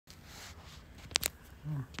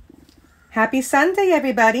Happy Sunday,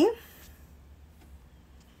 everybody.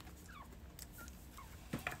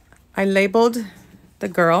 I labeled the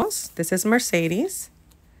girls. This is Mercedes.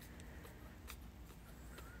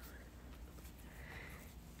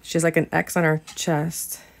 She has like an X on her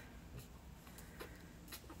chest.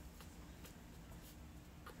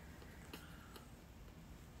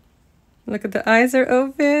 Look at the eyes are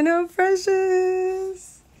open. Oh,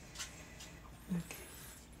 precious. Okay.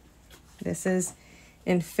 This is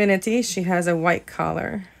Infinity. She has a white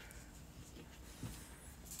collar.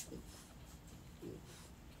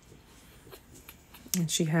 And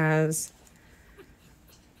she has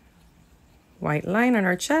white line on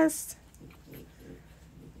her chest.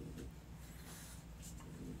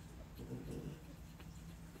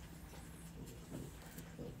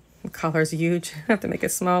 The collar's huge. I have to make it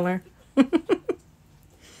smaller.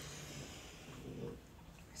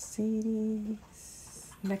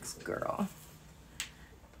 Mercedes. Next girl.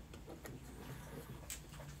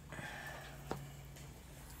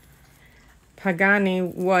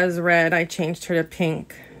 Pagàni was red. I changed her to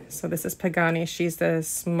pink. So this is Pagàni. She's the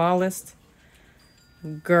smallest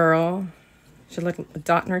girl. She has a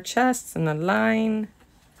dot in her chest and a line.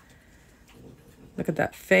 Look at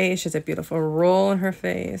that face. She has a beautiful roll in her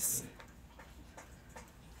face.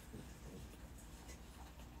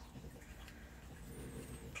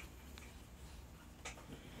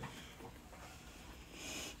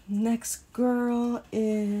 Next girl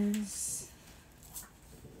is...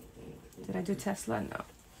 Did I do Tesla? No.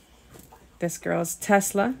 This girl's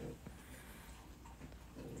Tesla.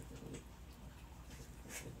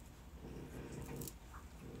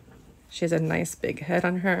 She has a nice big head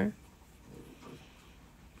on her.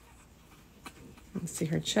 Let's see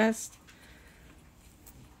her chest.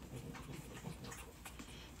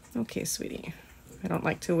 Okay, sweetie. I don't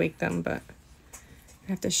like to wake them, but I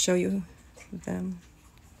have to show you them.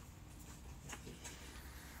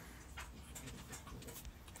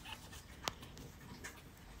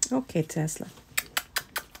 Okay, Tesla.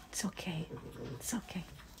 It's okay. It's okay.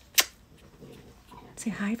 Say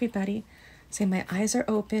hi, everybody. Say my eyes are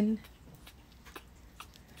open.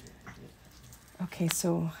 Okay,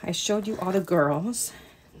 so I showed you all the girls.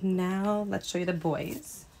 Now let's show you the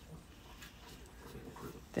boys.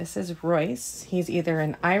 This is Royce. He's either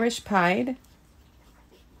an Irish pied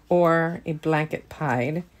or a blanket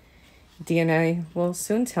pied. DNA will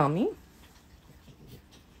soon tell me.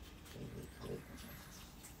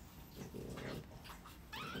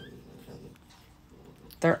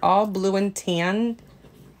 They're all blue and tan,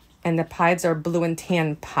 and the pieds are blue and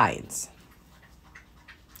tan pieds.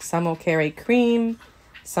 Some will carry cream,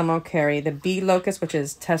 some will carry the bee locust, which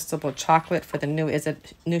is testable chocolate for the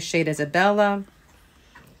new shade Isabella.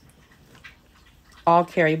 All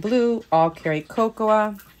carry blue, all carry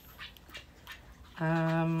cocoa.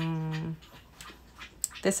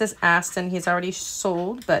 This is Aston. He's already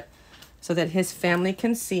sold, but so that his family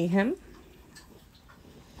can see him.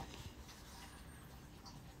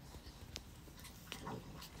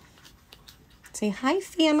 Say hi,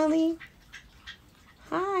 family.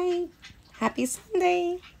 Hi. Happy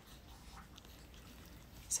Sunday.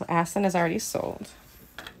 So Aston is already sold.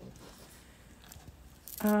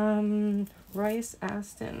 Royce,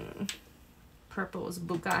 Aston. Purple is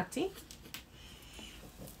Bugatti.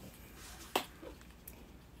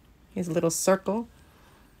 He has a little circle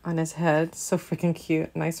on his head. So freaking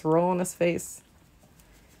cute. Nice roll on his face.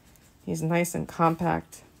 He's nice and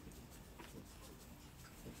compact.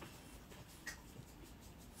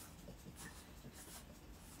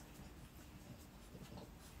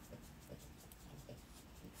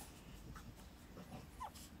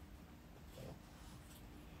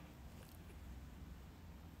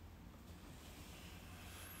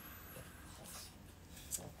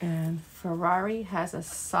 And Ferrari has a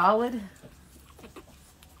solid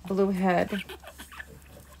blue head.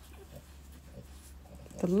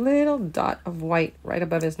 The little dot of white right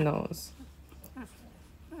above his nose.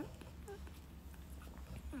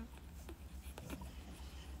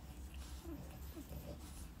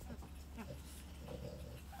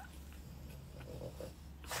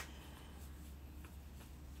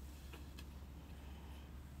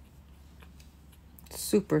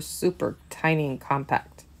 Super, super tiny and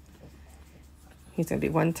compact. He's gonna be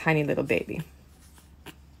one tiny little baby.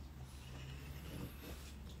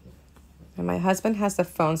 And my husband has the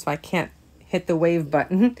phone, so I can't hit the wave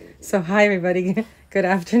button. So hi, everybody. Good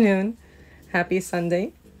afternoon. Happy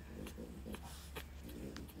Sunday.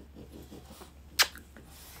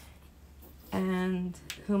 And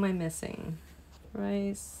who am I missing?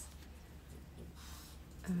 Royce.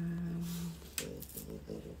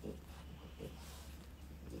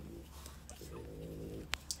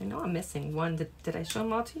 I know I'm missing one. Did I show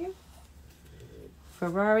them all to you?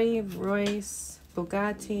 Ferrari, Royce,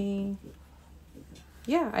 Bugatti.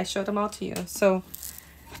 Yeah, I showed them all to you. So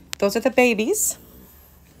those are the babies.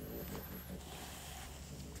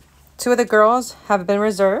 2 of the girls have been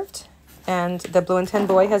reserved, and the blue and tan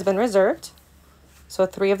boy has been reserved. So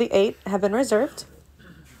 3 of the 8 have been reserved.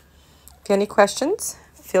 If you have any questions,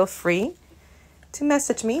 feel free to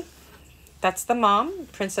message me. That's the mom,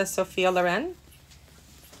 Princess Sofia Loren.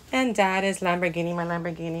 And dad is Lamborghini, my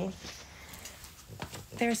Lamborghini.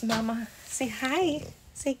 There's mama. Say hi.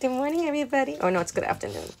 Say good morning, everybody. Oh, no, it's good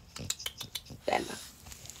afternoon. Bella.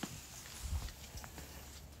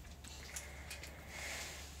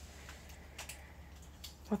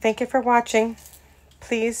 Well, thank you for watching.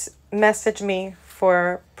 Please message me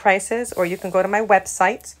for prices, or you can go to my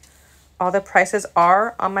website. All the prices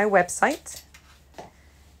are on my website.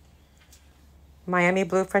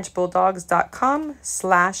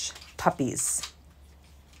 MiamiBlueFrenchBulldogs.com/puppies.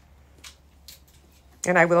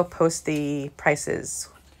 And I will post the prices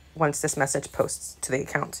once this message posts to the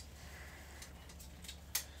account.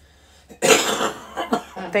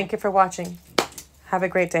 Thank you for watching. Have a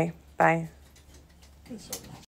great day. Bye.